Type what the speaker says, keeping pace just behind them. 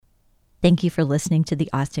Thank you for listening to the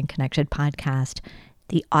Austen Connection podcast.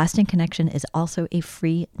 The Austen Connection is also a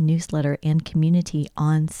free newsletter and community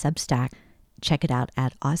on Substack. Check it out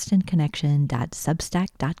at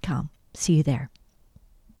austenconnection.substack.com. See you there.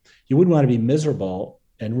 You wouldn't want to be miserable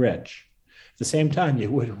and rich. At the same time,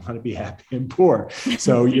 you wouldn't want to be happy and poor.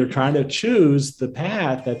 So you're trying to choose the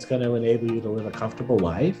path that's going to enable you to live a comfortable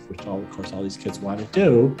life, which all these kids want to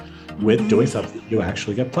do, with doing something you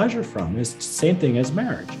actually get pleasure from. It's the same thing as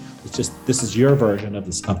marriage. It's just, this is your version of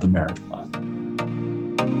the marriage plot.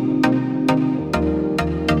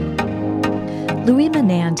 Louis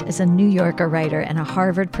Menand is a New Yorker writer and a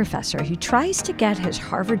Harvard professor who tries to get his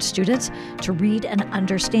Harvard students to read and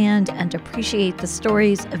understand and appreciate the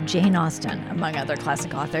stories of Jane Austen, among other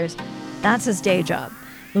classic authors. That's his day job.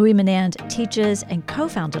 Louis Menand teaches and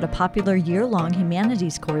co-founded a popular year-long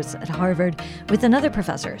humanities course at Harvard with another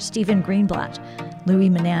professor, Stephen Greenblatt. Louis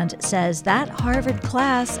Menand says that Harvard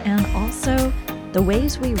class and also the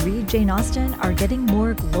ways we read Jane Austen are getting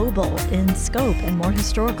more global in scope and more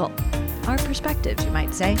historical. Our perspectives, you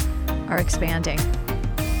might say, are expanding.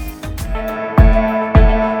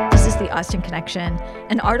 This is the Austen Connection.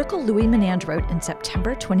 An article Louis Menand wrote in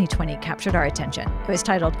September 2020 captured our attention. It was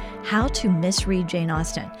titled, How to Misread Jane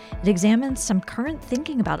Austen. It examines some current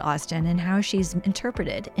thinking about Austen and how she's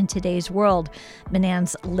interpreted in today's world.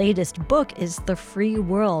 Menand's latest book is The Free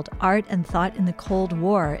World, Art and Thought in the Cold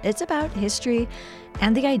War. It's about history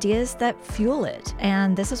and the ideas that fuel it.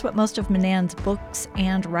 And this is what most of Menand's books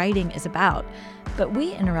and writing is about. But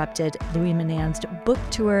we interrupted Louis Menand's book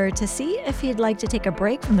tour to see if he'd like to take a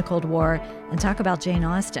break from the Cold War and talk about Jane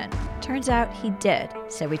Austen. Turns out he did.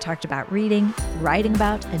 So we talked about reading, writing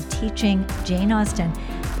about, and teaching Jane Austen,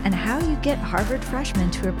 and how you get Harvard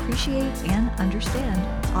freshmen to appreciate and understand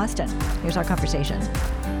Austen. Here's our conversation.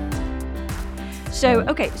 So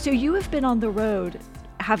you have been on the road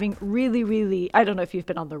having really, I don't know if you've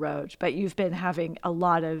been on the road, but you've been having a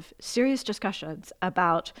lot of serious discussions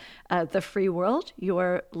about The Free World,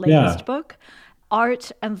 your latest book,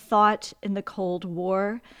 Art and Thought in the Cold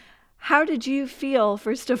War. How did you feel,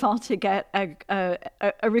 first of all, to get a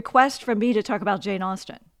request from me to talk about Jane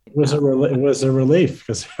Austen? It was a relief,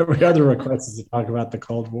 because every other request is to talk about the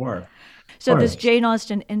Cold War. So this Jane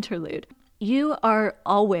Austen interlude, you are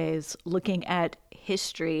always looking at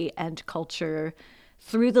history and culture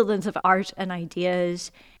through the lens of art and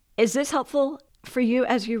ideas. Is this helpful for you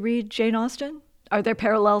as you read Jane Austen? Are there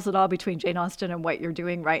parallels at all between Jane Austen and what you're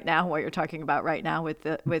doing right now, what you're talking about right now with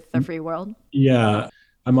the Free World? Yeah,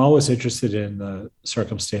 I'm always interested in the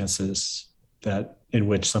circumstances in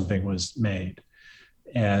which something was made.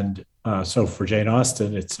 And so for Jane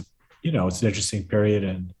Austen, it's an interesting period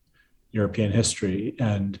in European history.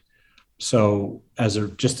 And so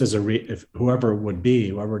if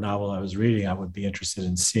whoever novel I was reading, I would be interested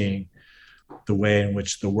in seeing the way in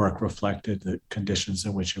which the work reflected the conditions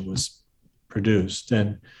in which it was produced.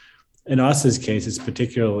 And in Austen's case, it's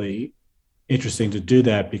particularly interesting to do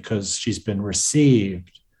that because she's been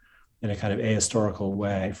received in a kind of ahistorical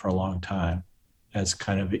way for a long time as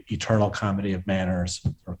kind of eternal comedy of manners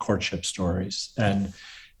or courtship stories, and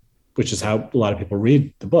which is how a lot of people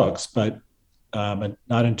read the books, but and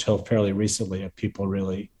not until fairly recently have people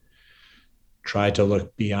really tried to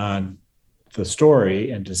look beyond the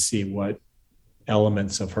story and to see what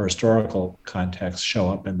elements of her historical context show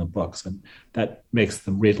up in the books. And that makes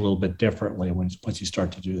them read a little bit differently once you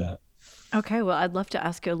start to do that. Okay, well, I'd love to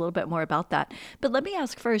ask you a little bit more about that. But let me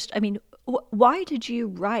ask first, why did you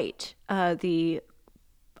write the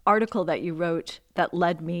article that you wrote that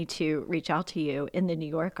led me to reach out to you in the New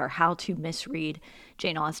Yorker, How to Misread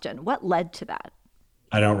Jane Austen? What led to that?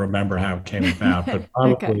 I don't remember how it came about, but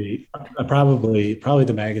probably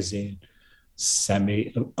the magazine sent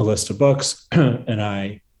me a list of books, and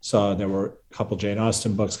I saw there were a couple Jane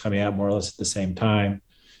Austen books coming out more or less at the same time,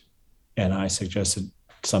 and I suggested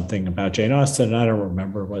something about Jane Austen. And I don't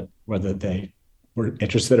remember whether they were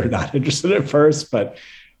interested or not interested at first, but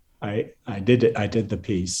I did it. I did the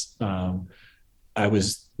piece. I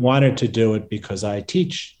wanted to do it because I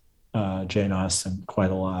teach Jane Austen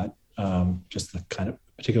quite a lot. Just the kind of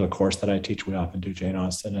particular course that I teach, we often do Jane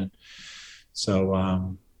Austen, and so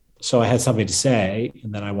I had something to say,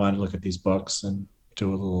 and then I wanted to look at these books and do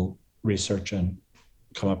a little research and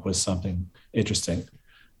come up with something interesting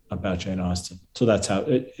about Jane Austen. So that's how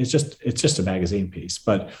it's just a magazine piece,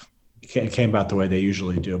 but it came about the way they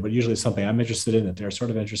usually do, but usually it's something I'm interested in that they're sort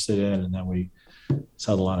of interested in, and then we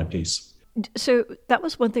settle on a piece. So that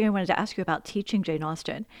was one thing I wanted to ask you about teaching Jane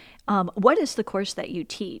Austen. What is the course that you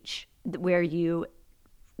teach where you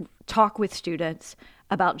talk with students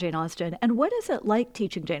about Jane Austen. And what is it like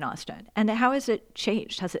teaching Jane Austen? And how has it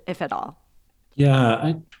changed, has it, if at all?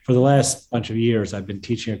 Yeah, for the last bunch of years, I've been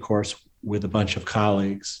teaching a course with a bunch of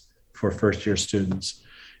colleagues for first year students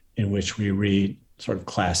in which we read sort of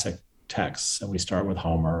classic texts. And we start with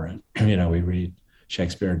Homer and, we read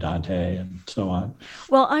Shakespeare and Dante and so on.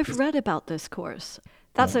 Well, I've read about this course.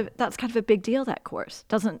 That's Yeah. that's kind of a big deal, that course.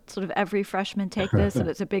 Doesn't sort of every freshman take this, and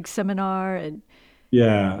it's a big seminar and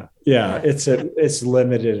Yeah. It's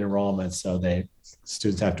limited enrollment, so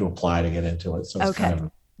students have to apply to get into it. So it's okay.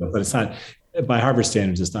 but it's not, by Harvard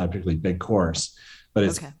standards, it's not a particularly big course, but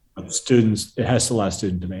Okay. it has a lot of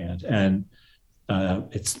student demand, and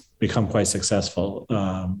it's become quite successful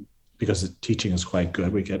because the teaching is quite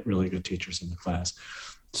good. We get really good teachers in the class.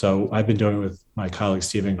 So I've been doing it with my colleague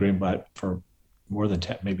Stephen Greenblatt for more than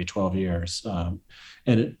 10, maybe 12 years.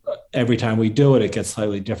 Every time we do it, it gets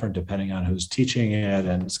slightly different depending on who's teaching it.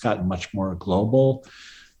 And it's gotten much more global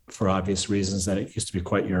for obvious reasons that it used to be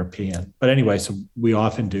quite European. But anyway, so we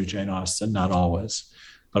often do Jane Austen, not always,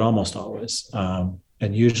 but almost always.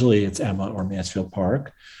 And usually it's Emma or Mansfield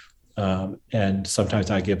Park. And sometimes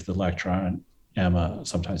I give the lecture on Emma,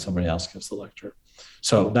 sometimes somebody else gives the lecture.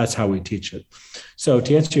 So that's how we teach it. So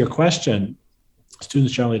to answer your question,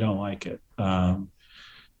 students generally don't like it.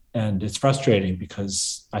 And it's frustrating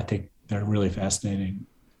because I think they're really fascinating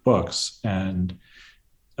books, and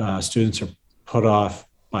students are put off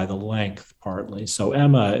by the length partly. So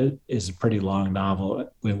Emma is a pretty long novel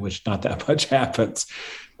in which not that much happens.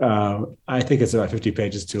 I think it's about 50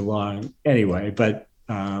 pages too long anyway, but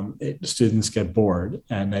students get bored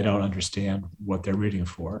and they don't understand what they're reading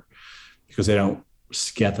for because they don't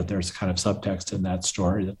get that there's kind of subtext in that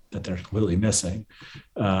story that they're completely missing.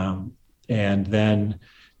 And then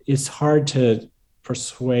it's hard to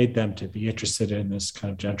persuade them to be interested in this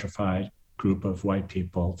kind of gentrified group of white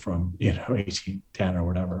people from 1810 or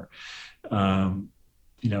whatever.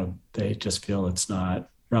 They just feel it's not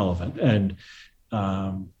relevant, and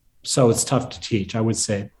so it's tough to teach. I would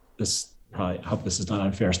say this. Probably, I hope this is not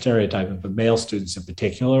unfair stereotyping, but male students in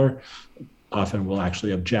particular often will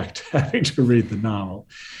actually object to having to read the novel.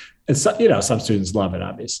 And so, some students love it,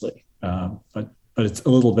 obviously, but it's a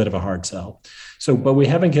little bit of a hard sell. So, but we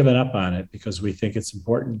haven't given up on it because we think it's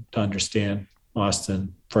important to understand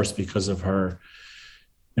Austen, first because of her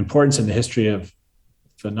importance in the history of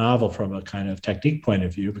the novel from a kind of technique point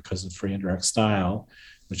of view, because of free and direct style,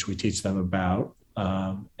 which we teach them about,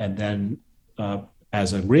 and then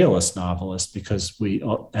as a realist novelist, because we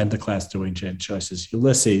end the class doing James Joyce's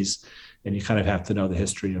Ulysses, and you kind of have to know the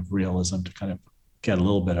history of realism to kind of get a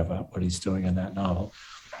little bit about what he's doing in that novel.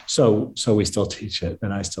 So we still teach it,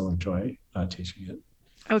 and I still enjoy teaching it.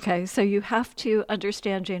 Okay, so you have to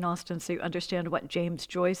understand Jane Austen so you understand what James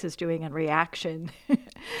Joyce is doing in reaction,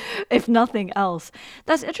 if nothing else.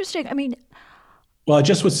 That's interesting. I mean, well,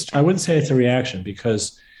 I wouldn't say it's a reaction,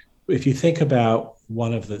 because if you think about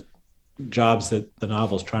one of the jobs that the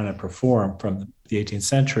novel is trying to perform from the 18th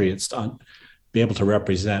century, it's to be able to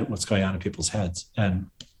represent what's going on in people's heads. And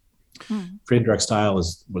free and direct style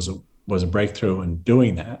was a breakthrough in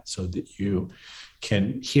doing that, so that you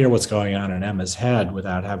can hear what's going on in Emma's head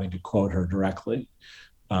without having to quote her directly,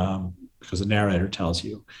 because the narrator tells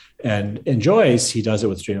you. And in Joyce, he does it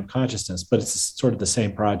with stream of consciousness, but it's sort of the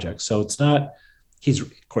same project. So it's not,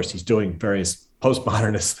 of course, he's doing various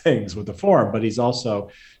postmodernist things with the form, but he's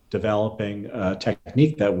also developing a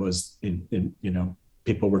technique that was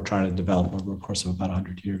people were trying to develop over the course of about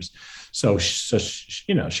 100 years. So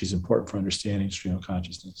she's important for understanding stream of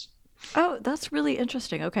consciousness. Oh, that's really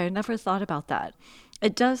interesting. Okay, I never thought about that.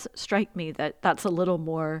 It does strike me that that's a little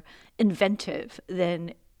more inventive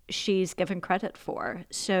than she's given credit for.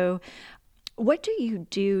 So, what do you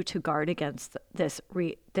do to guard against this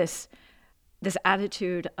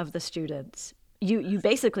attitude of the students? You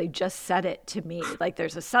basically just said it to me. Like,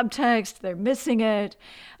 there's a subtext, they're missing it.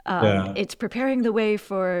 It's preparing the way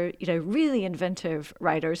for really inventive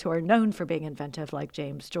writers who are known for being inventive, like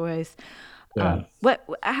James Joyce. Yeah. What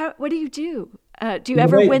do you do? Do you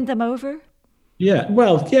ever win them over? Yeah,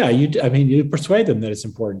 well, yeah, you persuade them that it's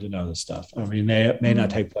important to know this stuff. I mean, they may not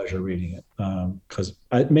take pleasure reading it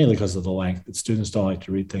mainly because of the length. That students don't like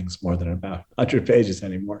to read things more than about 100 pages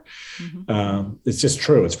anymore. It's just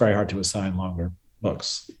true. It's very hard to assign longer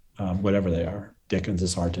books, whatever they are. Dickens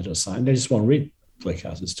is hard to assign. They just won't read Bleak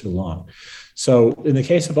House. It's too long. So in the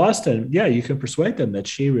case of Austen, yeah, you can persuade them that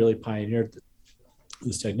she really pioneered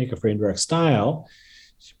this technique of free and direct style.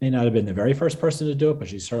 She may not have been the very first person to do it, but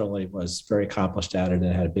she certainly was very accomplished at it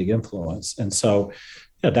and had a big influence. And so,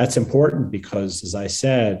 that's important because, as I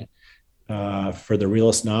said, for the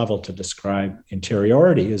realist novel to describe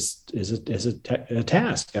interiority is a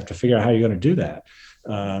task. You have to figure out how you're going to do that.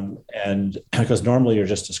 And because normally you're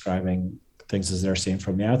just describing things as they're seen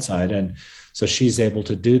from the outside. And so she's able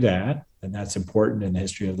to do that. And that's important in the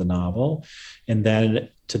history of the novel. And then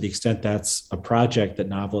to the extent that's a project that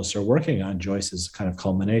novelists are working on, Joyce is kind of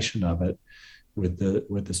culmination of it with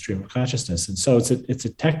the stream of consciousness. And so it's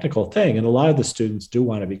a technical thing. And a lot of the students do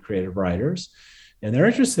want to be creative writers, and they're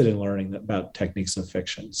interested in learning about techniques of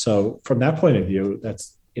fiction. So from that point of view,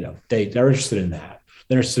 that's, they're interested in that.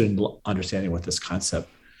 They're interested in understanding what this concept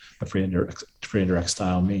of free indirect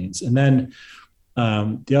style means. And then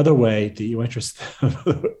the other way that you interest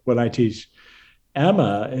them when I teach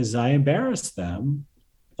Emma is I embarrass them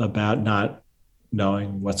about not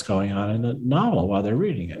knowing what's going on in the novel while they're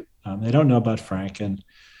reading it. They don't know about Frank and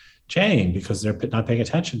Jane because they're not paying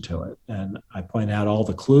attention to it. And I point out all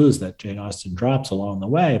the clues that Jane Austen drops along the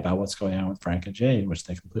way about what's going on with Frank and Jane, which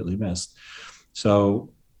they completely missed.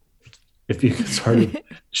 So if you can sort of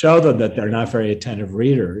show them that they're not very attentive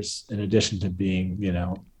readers, in addition to being,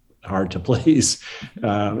 hard to please,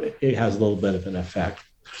 it has a little bit of an effect.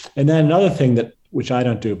 And then another thing which I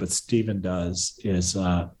don't do, but Stephen does, is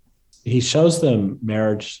he shows them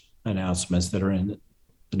marriage announcements that are in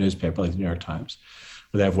the newspaper, like the New York Times,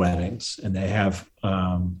 where they have weddings, and they have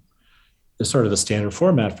the sort of the standard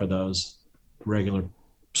format for those regular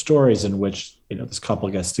stories in which, this couple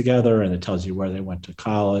gets together and it tells you where they went to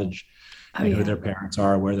college, who their parents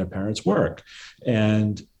are, where their parents work.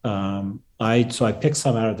 And I picked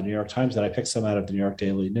some out of the New York Times, and I picked some out of the New York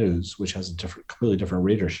Daily News, which has a completely different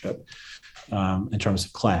readership in terms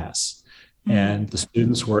of class. Mm-hmm. And the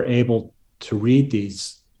students were able to read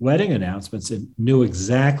these wedding announcements and knew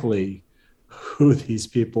exactly who these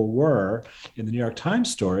people were in the New York Times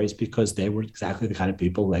stories because they were exactly the kind of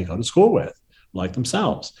people they go to school with, like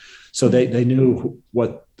themselves. So they knew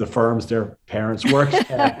what the firms their parents worked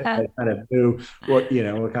at. They kind of knew what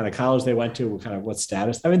kind of college they went to, what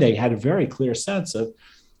status. I mean, they had a very clear sense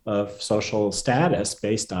of social status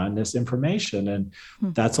based on this information. And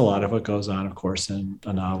that's a lot of what goes on, of course, in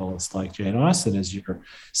a novelist like Jane Austen, is you're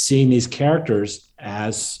seeing these characters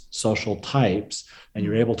as social types, and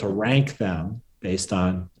you're able to rank them based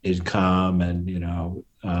on income and,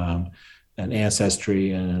 and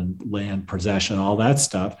ancestry and land possession, all that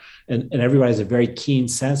stuff. And everybody has a very keen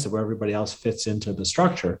sense of where everybody else fits into the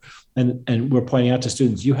structure. And we're pointing out to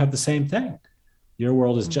students, you have the same thing. Your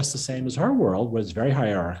world is just the same as her world, where it's very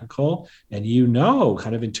hierarchical, and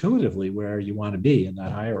kind of intuitively where you want to be in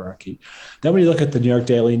that hierarchy. Then when you look at the New York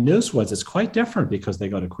Daily News ones, it's quite different because they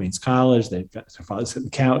go to Queens College, they've got their father's an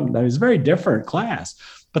accountant. It's a very different class,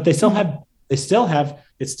 but it's still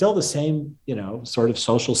the same, sort of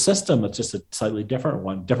social system. It's just a slightly different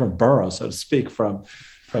one, different borough, so to speak, from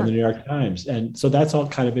the New York Times. And so that's all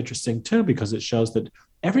kind of interesting too, because it shows that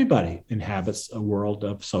everybody inhabits a world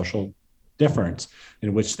of social difference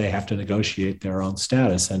in which they have to negotiate their own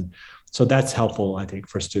status. And so that's helpful, I think,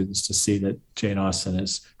 for students to see that Jane Austen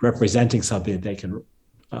is representing something that they can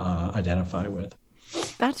identify with.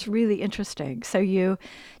 That's really interesting. So you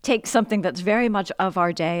take something that's very much of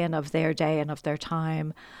our day and of their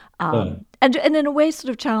time, and in a way sort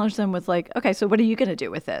of challenge them with like, okay, so what are you going to do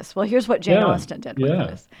with this? Well, here's what Jane Austen did with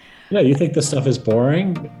this. Yeah, you think this stuff is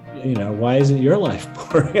boring? Why isn't your life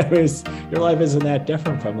boring? I mean, your life isn't that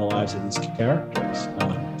different from the lives of these characters.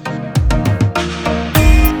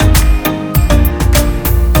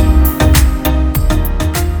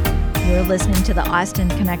 You're listening to the Austen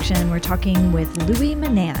Connection. We're talking with Louis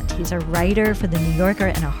Menand. He's a writer for The New Yorker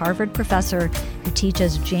and a Harvard professor who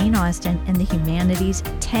teaches Jane Austen in the Humanities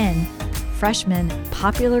 10 freshman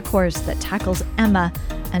popular course that tackles Emma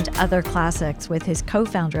and other classics with his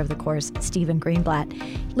co-founder of the course, Stephen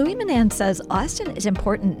Greenblatt. Louis Menand says Austen is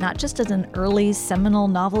important not just as an early seminal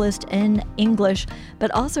novelist in English, but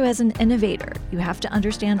also as an innovator. You have to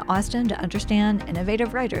understand Austen to understand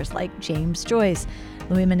innovative writers like James Joyce.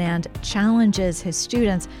 Louis Menand challenges his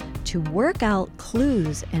students to work out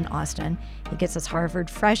clues in Austen. He gets us Harvard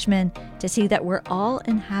freshmen to see that we're all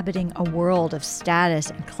inhabiting a world of status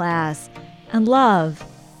and class and love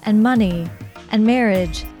and money and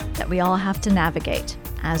marriage that we all have to navigate,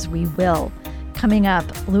 as we will. Coming up,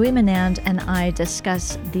 Louis Menand and I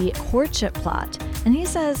discuss the courtship plot, and he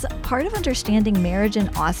says part of understanding marriage in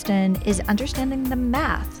Austen is understanding the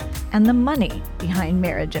math and the money behind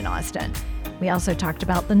marriage in Austen. We also talked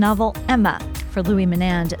about the novel Emma. For Louis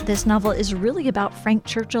Menand, this novel is really about Frank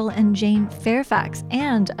Churchill and Jane Fairfax,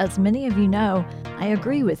 and as many of you know, I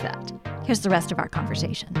agree with that. Here's the rest of our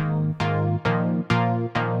conversation.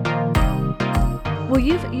 Well,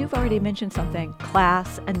 you've already mentioned something,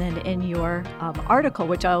 class, and then in your article,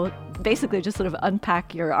 which I'll basically just sort of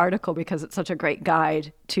unpack your article because it's such a great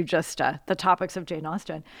guide to just the topics of Jane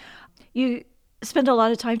Austen. You spend a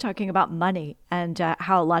lot of time talking about money and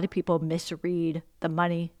how a lot of people misread the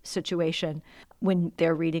money situation when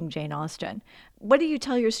they're reading Jane Austen. What do you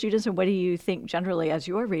tell your students, and what do you think generally as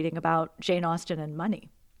you're reading about Jane Austen and money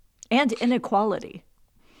and inequality?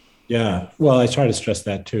 Yeah, well, I try to stress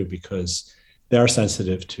that too, because they are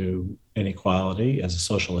sensitive to inequality as a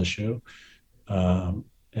social issue. And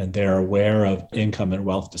they're aware of income and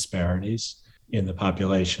wealth disparities in the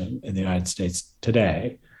population in the United States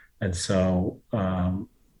today. And so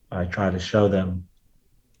I try to show them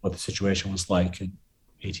what the situation was like in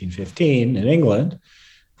 1815 in England,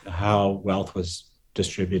 how wealth was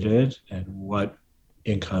distributed and what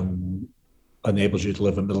income enables you to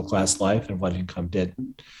live a middle class life and what income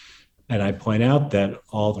didn't. And I point out that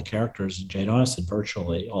all the characters in Jane Austen,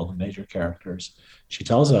 virtually all the major characters, she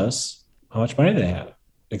tells us how much money they have.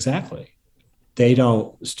 Exactly.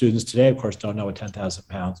 Students today, of course, don't know what 10,000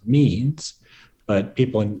 pounds means, but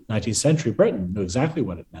people in 19th century Britain knew exactly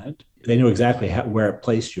what it meant. They knew exactly where it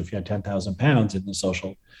placed you if you had 10,000 pounds in the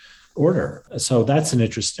social order. So that's an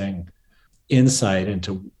interesting insight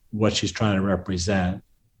into what she's trying to represent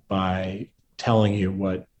by telling you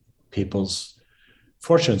what people's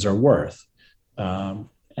fortunes are worth. And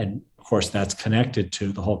of course, that's connected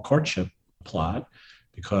to the whole courtship plot,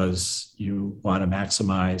 because you want to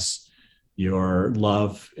maximize your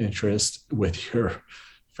love interest with your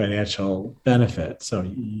financial benefit. So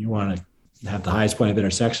you want to have the highest point of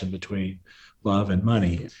intersection between love and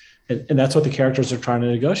money. And that's what the characters are trying to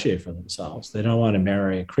negotiate for themselves. They don't want to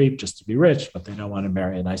marry a creep just to be rich, but they don't want to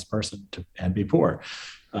marry a nice person and be poor.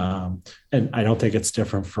 And I don't think it's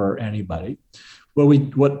different for anybody.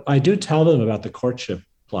 What I do tell them about the courtship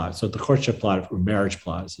plot, so the courtship plot, or marriage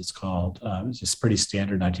plot as it's called, is just pretty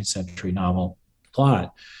standard 19th century novel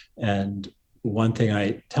plot. And one thing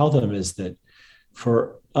I tell them is that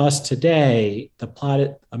for us today,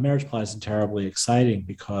 a marriage plot isn't terribly exciting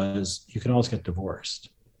because you can always get divorced.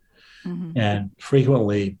 Mm-hmm. And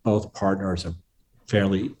frequently both partners are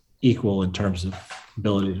fairly equal in terms of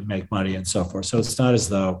ability to make money and so forth. So it's not as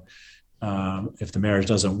though if the marriage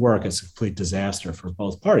doesn't work, it's a complete disaster for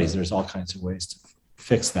both parties. There's all kinds of ways to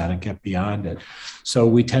fix that and get beyond it. So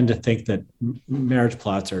we tend to think that marriage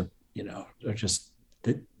plots are just,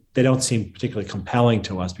 they don't seem particularly compelling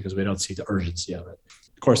to us because we don't see the urgency of it.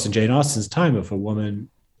 Of course, in Jane Austen's time, if a woman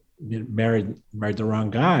married the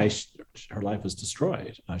wrong guy, her life was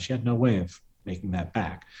destroyed. She had no way of making that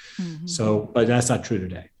back. Mm-hmm. So, but that's not true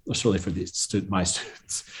today. Certainly for my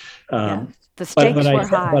students. The stakes were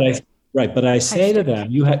high. But I say to them,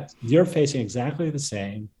 you're facing exactly the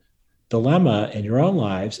same dilemma in your own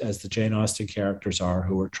lives as the Jane Austen characters are,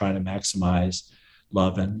 who are trying to maximize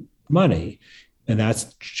love and money. And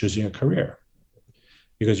that's choosing a career.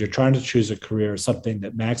 Because you're trying to choose a career, something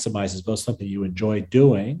that maximizes both something you enjoy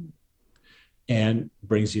doing and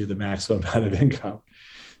brings you the maximum amount of income.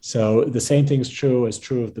 So the same thing is true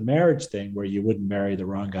of the marriage thing, where you wouldn't marry the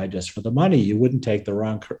wrong guy just for the money. You wouldn't take the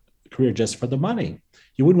wrong career just for the money.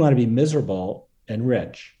 You wouldn't want to be miserable and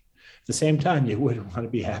rich. At the same time, you wouldn't want to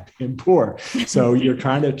be happy and poor. So you're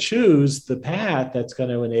trying to choose the path that's going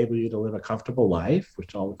to enable you to live a comfortable life,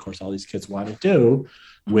 which all these kids want to do,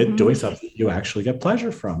 with doing something you actually get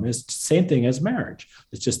pleasure from. It's the same thing as marriage.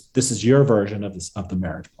 It's just, this is your version of the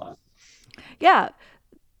marriage plot. Yeah.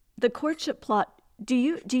 The courtship plot, do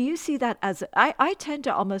you see that as, I tend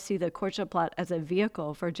to almost see the courtship plot as a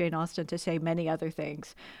vehicle for Jane Austen to say many other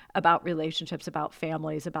things about relationships, about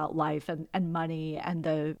families, about life and money and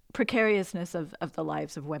the precariousness of the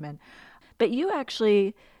lives of women. But you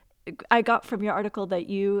actually, I got from your article that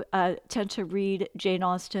you tend to read Jane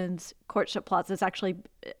Austen's courtship plots as actually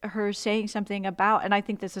her saying something about, and I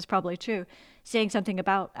think this is probably true, saying something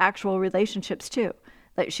about actual relationships too.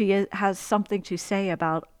 That she has something to say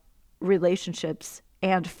about relationships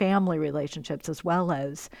and family relationships, as well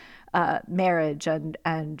as marriage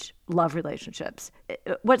and love relationships.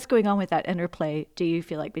 What's going on with that interplay, do you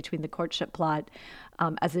feel like, between the courtship plot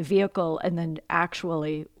as a vehicle and then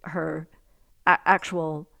actually her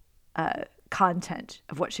actual content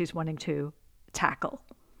of what she's wanting to tackle?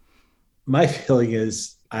 My feeling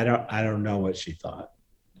is I don't know what she thought.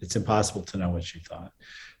 It's impossible to know what she thought.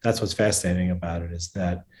 That's what's fascinating about it, is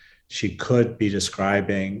that she could be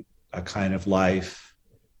describing a kind of life,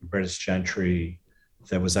 British gentry,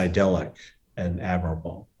 that was idyllic and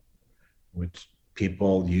admirable, which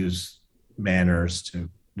people use manners to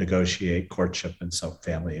negotiate courtship and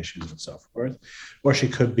family issues and so forth. Or she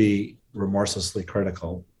could be remorselessly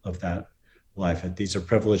critical of that life. And these are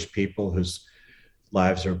privileged people whose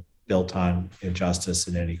lives are built on injustice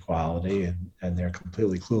and inequality, and they're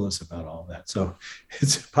completely clueless about all of that. So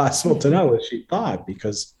it's impossible to know what she thought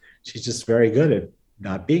because she's just very good at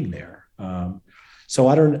not being there. So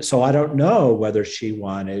I don't know whether she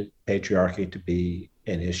wanted patriarchy to be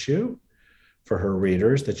an issue for her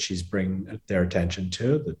readers that she's bringing their attention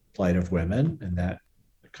to, the plight of women and that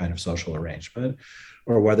kind of social arrangement,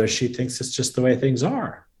 or whether she thinks it's just the way things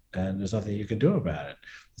are and there's nothing you can do about it.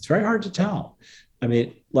 It's very hard to tell. I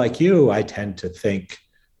mean, like you, I tend to think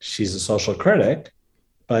she's a social critic,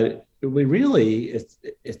 but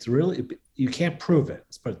it's really, you can't prove it.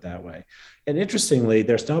 Let's put it that way. And interestingly,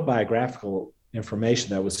 there's no biographical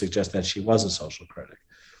information that would suggest that she was a social critic.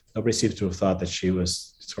 Nobody seems to have thought that she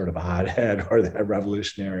was sort of a hothead or that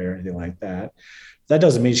revolutionary or anything like that. That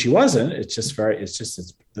doesn't mean she wasn't.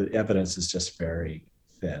 The evidence is just very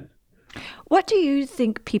thin. What do you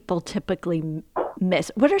think people typically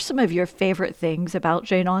miss? What are some of your favorite things about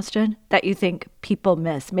Jane Austen that you think people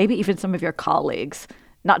miss? Maybe even some of your colleagues,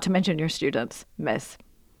 not to mention your students, miss.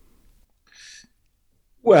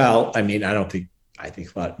 Well, I mean, I think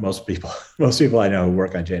most people I know who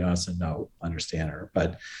work on Jane Austen understand her,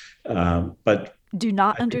 but Do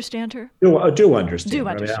not understand her? do understand. Do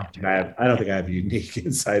understand her. I don't think I have unique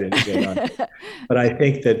insight into Jane Austen, but I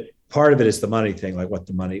think that part of it is the money thing, like what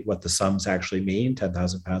the sums actually mean.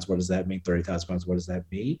 £10,000, what does that mean? £30,000, what does that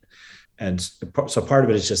mean? And so part of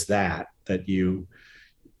it is just that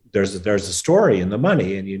there's a story in the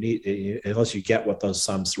money, and unless you get what those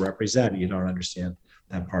sums represent, you don't understand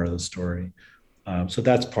that part of the story. So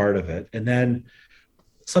that's part of it. And then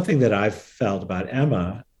something that I've felt about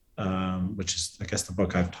Emma, which is, I guess, the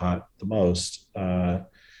book I've taught the most,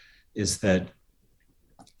 is that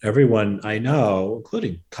everyone I know,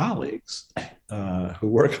 including colleagues who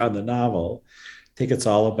work on the novel, think it's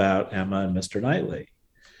all about Emma and Mr. Knightley.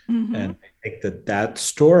 Mm-hmm. And I think that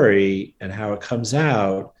story and how it comes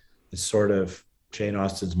out is sort of Jane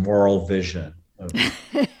Austen's moral vision of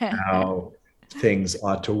how things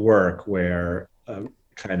ought to work, where a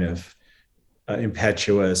kind of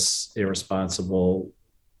impetuous, irresponsible,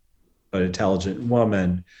 but intelligent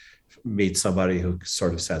woman meets somebody who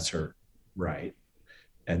sort of sets her right.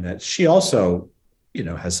 And that she also,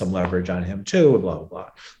 has some leverage on him too, and blah, blah, blah.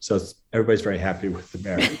 So everybody's very happy with the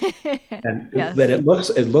marriage. And yes. Then it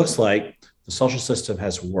looks like the social system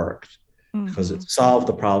has worked because it solved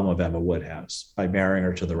the problem of Emma Woodhouse by marrying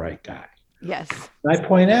her to the right guy. Yes. And I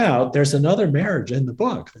point out there's another marriage in the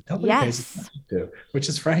book that nobody pays attention to, which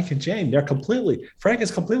is Frank and Jane. Frank is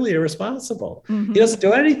completely irresponsible. Mm-hmm. He doesn't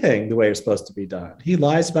do anything the way it's supposed to be done. He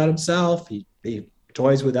lies about himself. He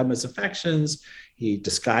toys with Emma's affections. He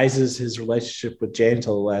disguises his relationship with Jane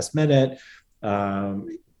until the last minute.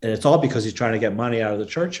 And it's all because he's trying to get money out of the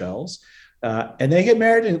Churchills. And they get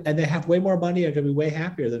married and they have way more money and are going to be way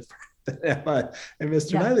happier than Emma and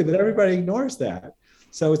Mr. Knightley, but everybody ignores that.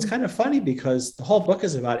 So it's kind of funny because the whole book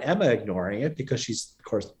is about Emma ignoring it because she's, of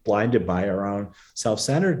course, blinded by her own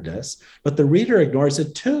self-centeredness, but the reader ignores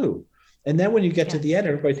it too. And then when you get to the end,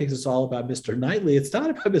 everybody thinks it's all about Mr. Knightley. It's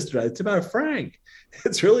not about Mr. Knightley. It's about Frank.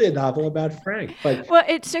 It's really a novel about Frank. Well,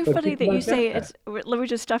 it's so funny that you say it's. Let me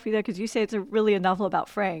just stop you there because you say it's really a novel about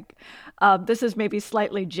Frank. This is maybe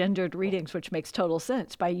slightly gendered readings, which makes total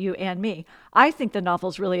sense by you and me. I think the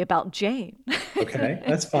novel's really about Jane. Okay,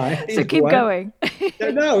 that's fine. So keep going.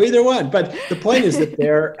 No, either one. But the point is that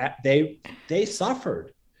they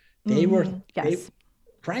suffered. They were. Yes.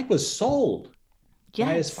 Frank was sold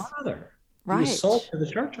by his father. Right. He was sold to the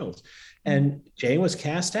Churchills, and Jane was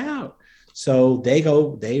cast out. So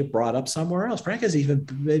they brought up somewhere else. Frank has even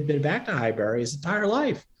been back to Highbury his entire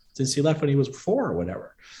life since he left when he was 4 or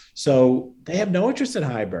whatever. So they have no interest in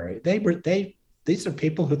Highbury. These are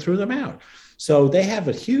people who threw them out. So they have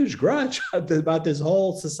a huge grudge about this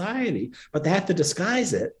whole society, but they have to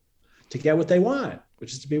disguise it to get what they want,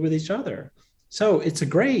 which is to be with each other. So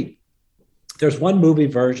there's one movie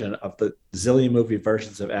version of the zillion movie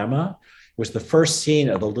versions of Emma, was the first scene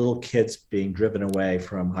of the little kids being driven away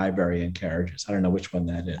from Highbury in carriages. I don't know which one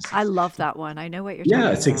that is. I love that one. I know what you're talking about.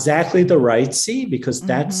 Yeah, it's exactly the right scene because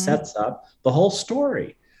that sets up the whole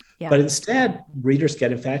story. Yeah. But instead, readers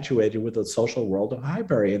get infatuated with the social world of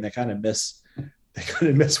Highbury, and they kind of miss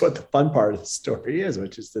what the fun part of the story is,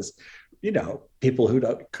 which is this, people who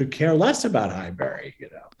could care less about Highbury.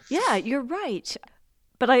 Yeah, you're right.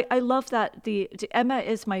 But I love that the Emma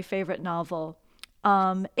is my favorite novel.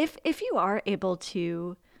 If you are able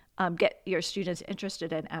to get your students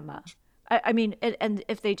interested in Emma, I mean, and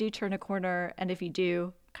if they do turn a corner, and if you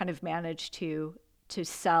do kind of manage to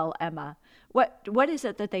sell Emma, what is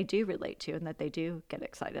it that they do relate to and that they do get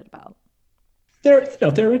excited about?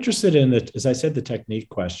 they're interested in it, as I said, the technique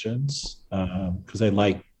questions, because they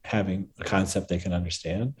like having a concept they can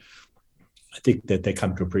understand. I think that they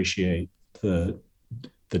come to appreciate the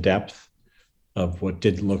depth of what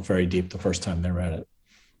didn't look very deep the first time they read it.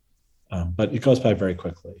 But it goes by very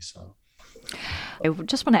quickly. So I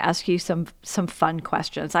just want to ask you some fun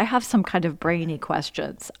questions. I have some kind of brainy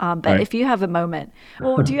questions, but right. if you have a moment,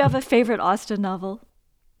 well, do you have a favorite Austen novel?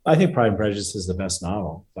 I think Pride and Prejudice is the best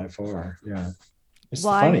novel by far. Yeah, it's the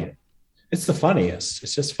Why? funniest. It's the funniest.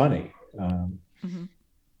 It's just funny. Hmm.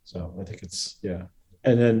 So I think it's yeah.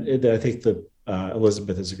 And then I think the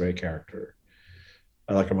Elizabeth is a great character.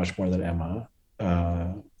 I like her much more than Emma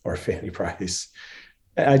or Fanny Price.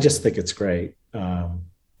 I just think it's great. I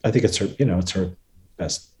think it's her. It's her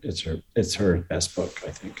best. It's her best book. I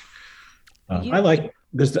think. I You like.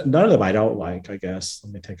 There's none of them I don't like. I guess.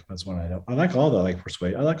 Let me think if there's one I don't. I like all of them. I like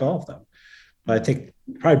Persuade. I like all of them. But I think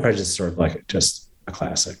Pride and Prejudice is sort of like just a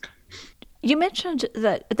classic. you mentioned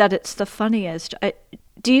that it's the funniest.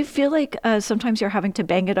 Do you feel like sometimes you're having to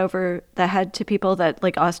bang it over the head to people that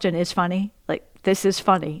like Austen is funny? Like this is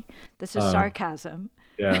funny. This is sarcasm.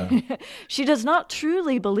 Yeah. She does not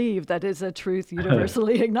truly believe that is a truth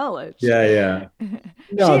universally acknowledged. Yeah. Yeah.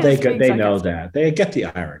 She No, is being they know sarcastic. that. They get the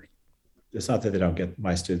irony. It's not that they don't get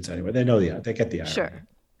my students anyway. They know they get the irony. Sure.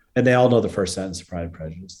 And they all know the first sentence of Pride and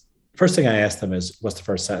Prejudice. First thing I ask them is, what's the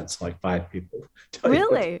first sentence? Like 5 people.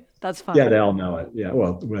 Really? That's fun. Yeah, they all know it. Yeah,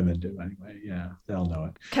 well, women do anyway. Yeah, they all know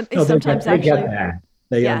it. Can they No, sometimes they get actually? that.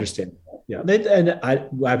 They Yeah, understand that. Yeah, and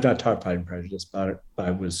I've not taught Pride and Prejudice about it, but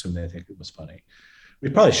I would assume they think it was funny. We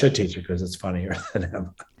probably should teach it because it's funnier than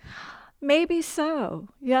Emma. maybe so.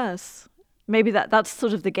 Yes. Maybe that's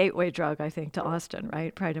sort of the gateway drug, I think, to Austen,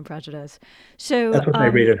 right? Pride and Prejudice. So, That's what they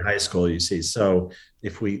read in high school, you see. So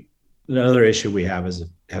another issue we have is,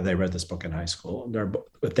 have they read this book in high school?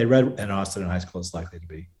 If they read an Austen in high school, it's likely to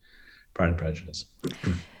be Pride and Prejudice.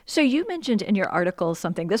 so you mentioned in your article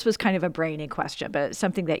something, this was kind of a brainy question, but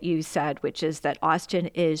something that you said, which is that Austen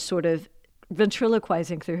is sort of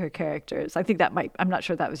ventriloquizing through her characters. I think I'm not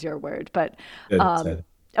sure that was your word, but Said.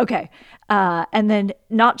 okay. And then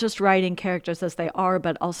not just writing characters as they are,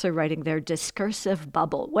 but also writing their discursive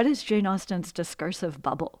bubble. What is Jane Austen's discursive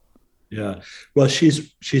bubble? Yeah. Well,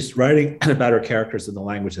 she's writing about her characters in the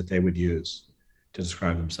language that they would use to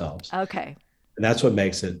describe themselves. Okay. And that's what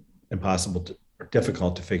makes it impossible or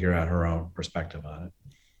difficult to figure out her own perspective on it.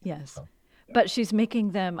 Yes. So, yeah. But she's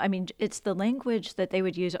making them, I mean, it's the language that they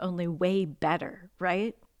would use only way better,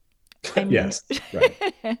 right? I mean, Yes,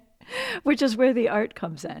 right. which is where the art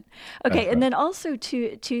comes in. Okay, That's and right. then also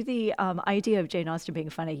to the idea of Jane Austen being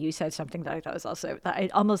funny, you said something that I thought was also that I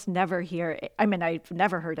almost never hear. I mean, I've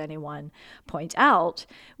never heard anyone point out,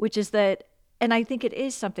 which is that, and I think it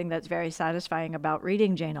is something that's very satisfying about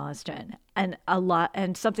reading Jane Austen, and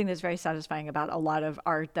something that's very satisfying about a lot of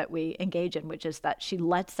art that we engage in, which is that she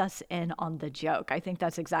lets us in on the joke. I think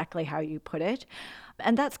that's exactly how you put it,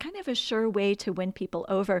 and that's kind of a sure way to win people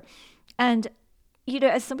over. And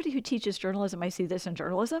as somebody who teaches journalism, I see this in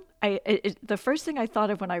journalism. The first thing I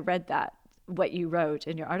thought of when I read that, what you wrote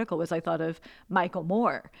in your article, was I thought of Michael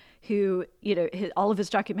Moore, who, all of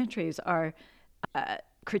his documentaries are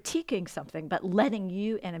critiquing something, but letting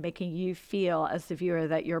you in and making you feel as the viewer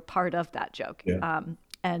that you're part of that joke. Yeah.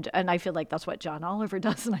 And I feel like that's what John Oliver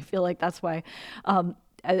does, and I feel like that's why,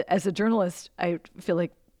 as a journalist, I feel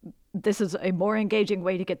like this is a more engaging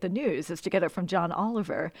way to get the news, is to get it from John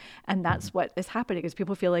Oliver. And that's what is happening, is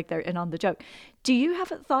people feel like they're in on the joke. Do you have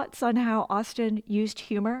thoughts on how Austen used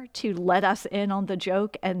humor to let us in on the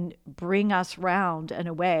joke and bring us round in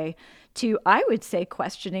a way to, I would say,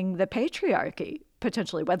 questioning the patriarchy,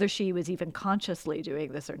 potentially, whether she was even consciously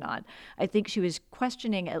doing this or not? I think she was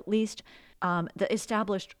questioning at least the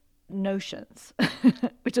established notions,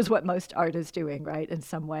 which is what most art is doing, right, in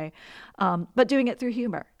some way, but doing it through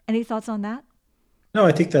humor. Any thoughts on that? No,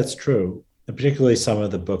 I think that's true. And particularly some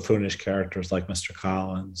of the buffoonish characters like Mr.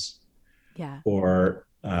 Collins Yeah. or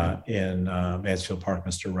in Mansfield Park,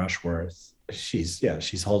 Mr. Rushworth.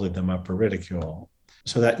 She's holding them up for ridicule.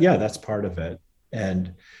 So that's part of it.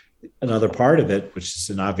 And another part of it, which is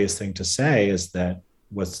an obvious thing to say, is that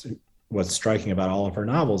what's striking about all of her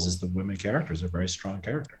novels is the women characters are very strong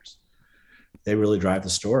characters. They really drive the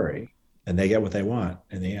story, and they get what they want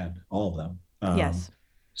in the end, all of them. Yes.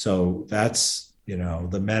 So that's,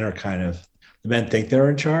 the men think they're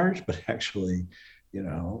in charge, but actually,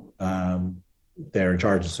 they're in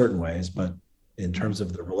charge in certain ways. But in terms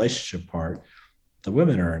of the relationship part, the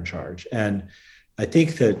women are in charge. And I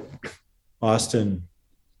think that Austen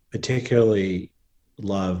particularly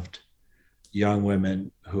loved young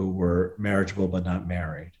women who were marriageable but not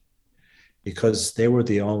married. because they were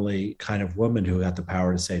the only kind of woman who had the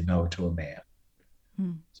power to say no to a man.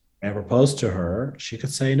 Hmm. And proposed to her, she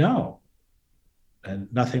could say no,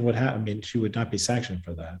 and nothing would happen. I mean, she would not be sanctioned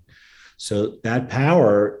for that. So that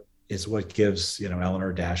power is what gives,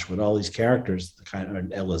 Eleanor Dashwood, all these characters, the kind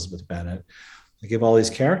of Elizabeth Bennet, they give all these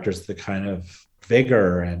characters the kind of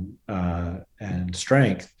vigor and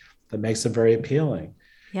strength that makes them very appealing.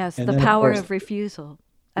 Yes, And the then, of power course, of refusal,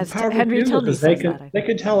 the as power of Henry refusal, Tilney because they says can that, I they think.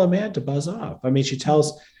 can tell a man to buzz off. I mean, she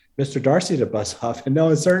tells Mr. Darcy to buzz off in no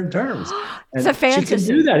uncertain terms, It's a and she can do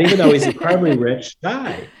fantasy. that even though he's a incredibly rich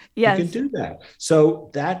guy. He can Yes. do that. So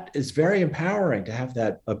that is very empowering to have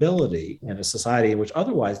that ability in a society in which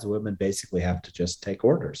otherwise the women basically have to just take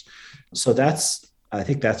orders. So I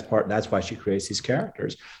think that's why she creates these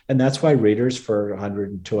characters. And that's why readers for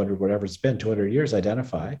 100 and 200, whatever it's been, 200 years,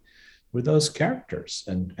 identify with those characters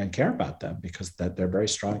and care about them because they're very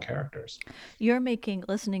strong characters.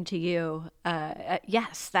 Listening to you,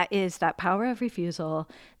 yes, that is that power of refusal,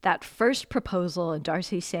 that first proposal, and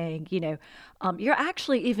Darcy saying, you're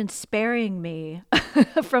actually even sparing me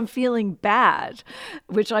from feeling bad,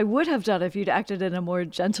 which I would have done if you'd acted in a more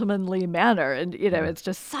gentlemanly manner. And, it's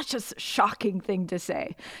just such a shocking thing to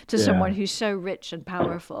say to someone who's so rich and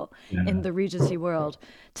powerful in the Regency world,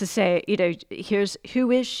 to say,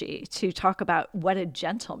 who is she, to talk about what a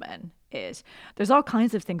gentleman is. There's all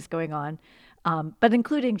kinds of things going on, but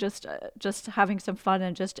including just having some fun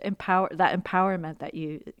and just empowerment that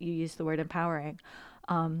you use the word empowering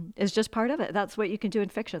is just part of it. That's what you can do in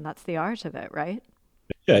fiction. That's the art of it, right?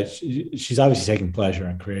 Yeah, she's obviously taking pleasure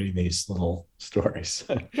in creating these little stories.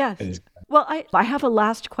 Yes. Well, I have a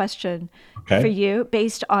last question for Okay. you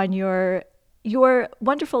based on your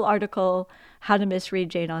wonderful article, How to Misread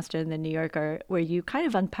Jane Austen in the New Yorker, where you kind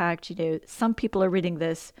of unpacked, some people are reading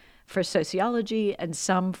this for sociology and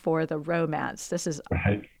some for the romance. This is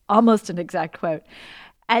Right. almost an exact quote.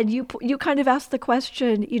 And you kind of asked the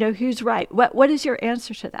question, who's right? What is your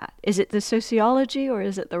answer to that? Is it the sociology or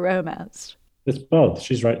is it the romance? It's both.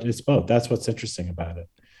 She's right. It's both. That's what's interesting about it.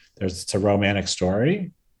 It's a romantic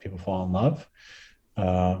story. People fall in love,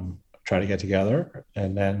 try to get together.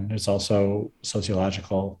 And then there's also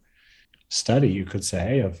sociological study, you could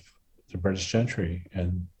say, of the British gentry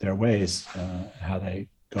and their ways, how they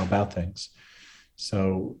go about things.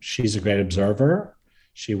 So she's a great observer.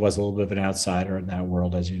 She was a little bit of an outsider in that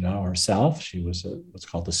world, as you know, herself. She was what's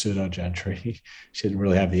called the pseudo gentry. She didn't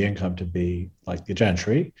really have the income to be like the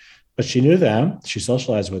gentry, but she knew them. She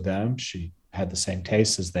socialized with them. She had the same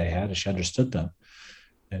tastes as they had, and she understood them.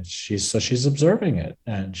 And she's observing it,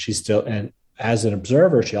 and and as an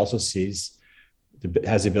observer, she also has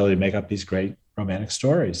the ability to make up these great romantic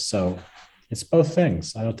stories. So it's both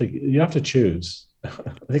things. I don't think you have to choose. I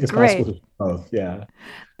think it's Great. possible to do both. Yeah.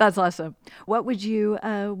 That's awesome. What would you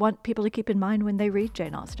want people to keep in mind when they read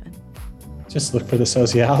Jane Austen? Just look for the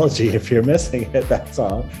sociology if you're missing it. That's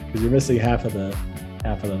all, because you're missing half of the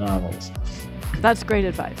novels. That's great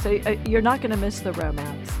advice. So you're not going to miss the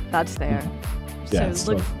romance. That's there. Yeah,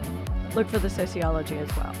 So look for the sociology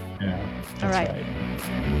as well. Yeah. All right.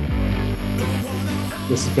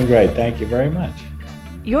 This has been great. Thank you very much.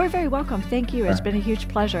 You're very welcome. Thank you. It's been a huge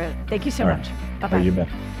pleasure. Thank you so much. Bye-bye. You bet.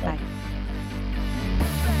 Bye.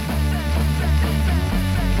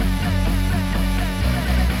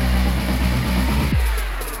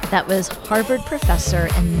 That was Harvard professor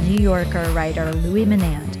and New Yorker writer Louis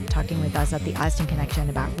Menand talking with us at the Austen Connection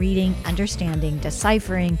about reading, understanding,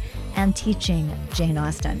 deciphering, and teaching Jane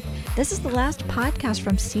Austen. This is the last podcast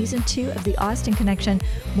from season 2 of the Austen Connection.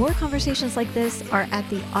 More conversations like this are at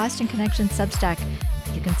the Austen Connection Substack.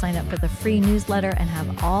 You can sign up for the free newsletter and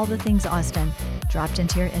have all the things Austen dropped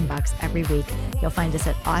into your inbox every week. You'll find us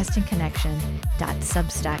at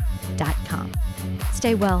austenconnection.substack.com.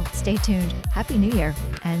 Stay well, stay tuned, Happy New Year,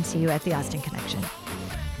 and see you at the Austen Connection.